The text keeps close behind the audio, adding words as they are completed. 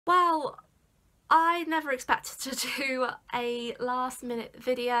Well, I never expected to do a last minute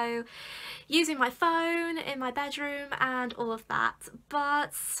video using my phone in my bedroom and all of that,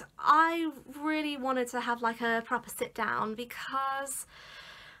 but I really wanted to have like a proper sit down because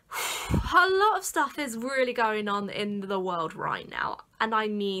a lot of stuff is really going on in the world right now, and I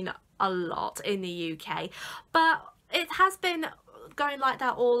mean a lot in the UK, but it has been going like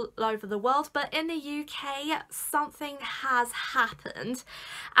that all over the world. But in the UK something has happened,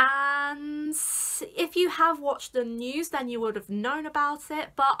 and if you have watched the news then you would have known about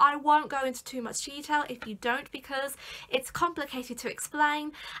it, but I won't go into too much detail if you don't, because it's complicated to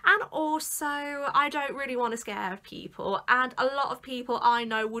explain, and also I don't really want to scare people, and a lot of people I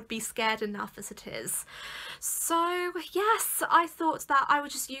know would be scared enough as it is. So yes, I thought that I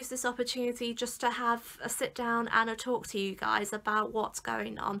would just use this opportunity just to have a sit down and a talk to you guys about what's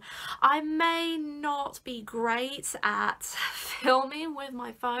going on. I may not be great at filming with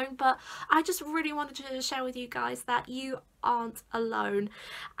my phone, but I just really wanted to share with you guys that you aren't alone,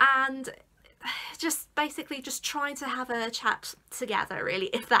 and just basically just trying to have a chat together, really,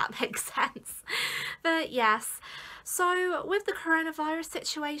 if that makes sense. But yes, so with the coronavirus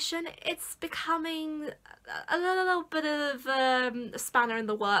situation, it's becoming a little bit of a spanner in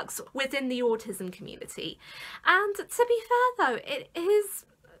the works within the autism community, and to be fair though, it is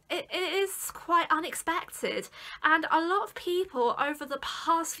quite unexpected, and a lot of people over the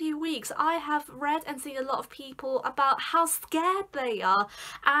past few weeks I have read and seen a lot of people about how scared they are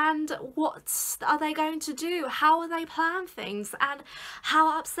and what are they going to do, how will they plan things, and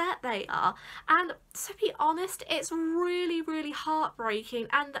how upset they are. And to be honest, it's really heartbreaking,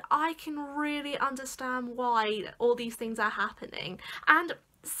 and I can really understand why all these things are happening. And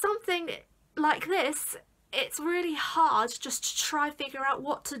something like this, it's really hard just to try figure out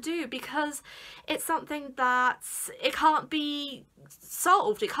what to do, because it's something that it can't be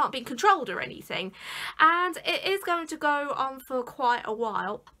solved, it can't be controlled or anything, and it is going to go on for quite a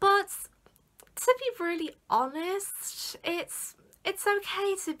while. But to be really honest, it's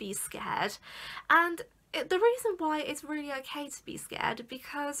okay to be scared, and the reason why it's really okay to be scared,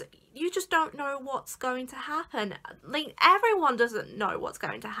 because you just don't know what's going to happen. Like, everyone doesn't know what's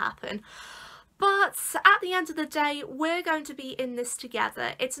going to happen. But at the end of the day, we're going to be in this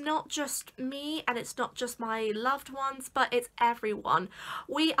together. It's not just me and it's not just my loved ones, but it's everyone.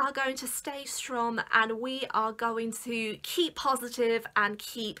 We are going to stay strong, and we are going to keep positive and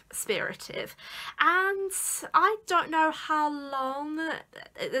keep spirited. And I don't know how long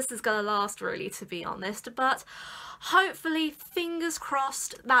this is going to last, really, to be honest, but hopefully, fingers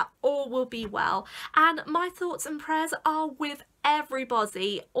crossed, that all will be well. And my thoughts and prayers are with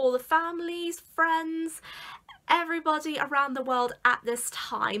everybody, all the families, friends, everybody around the world at this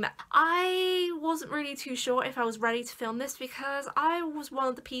time. I wasn't really too sure if I was ready to film this, because I was one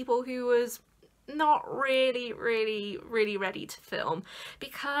of the people who was not really ready to film,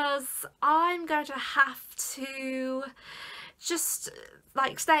 because I'm going to have to just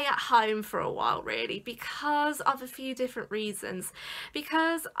like stay at home for a while, really, because of a few different reasons.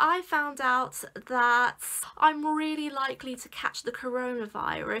 Because I found out that I'm really likely to catch the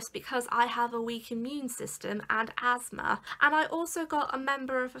coronavirus because I have a weak immune system and asthma, and I also got a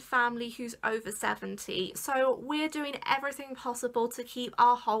member of a family who's over 70, so we're doing everything possible to keep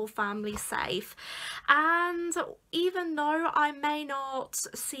our whole family safe. And even though I may not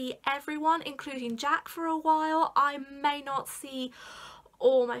see everyone, including Jack, for a while, I may not see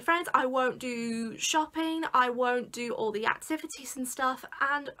all my friends, I won't do shopping, I won't do all the activities and stuff,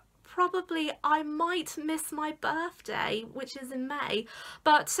 and probably I might miss my birthday, which is in May.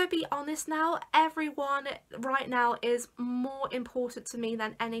 But to be honest now, everyone right now is more important to me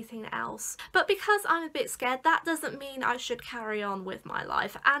than anything else. But because I'm a bit scared, that doesn't mean I should carry on with my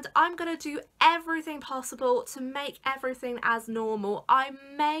life, and I'm gonna do everything possible to make everything as normal. I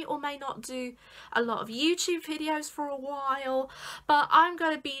may or may not do a lot of YouTube videos for a while, but I'm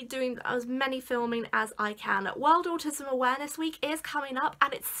going to be doing as many filming as I can. World Autism Awareness Week is coming up,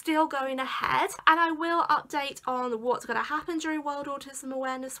 and it's still going ahead, and I will update on what's going to happen during World Autism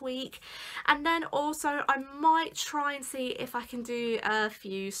Awareness Week. And then also I might try and see if I can do a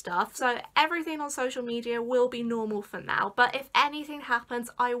few stuff, so everything on social media will be normal for now, but if anything happens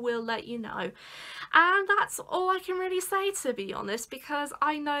I will let you know. And that's all I can really say, to be honest, because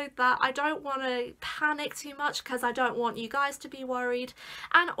I know that I don't want to panic too much, because I don't want you guys to be worried,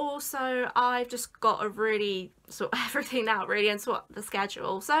 and also I've just got to really sort everything out, really, and sort the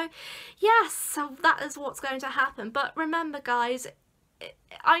schedule. So yes, so that is what's going to happen. But remember guys,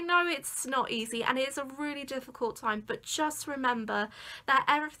 I know it's not easy and it's a really difficult time, but just remember that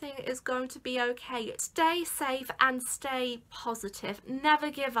everything is going to be okay. Stay safe and stay positive. Never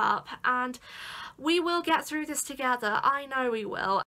give up, and we will get through this together. I know we will.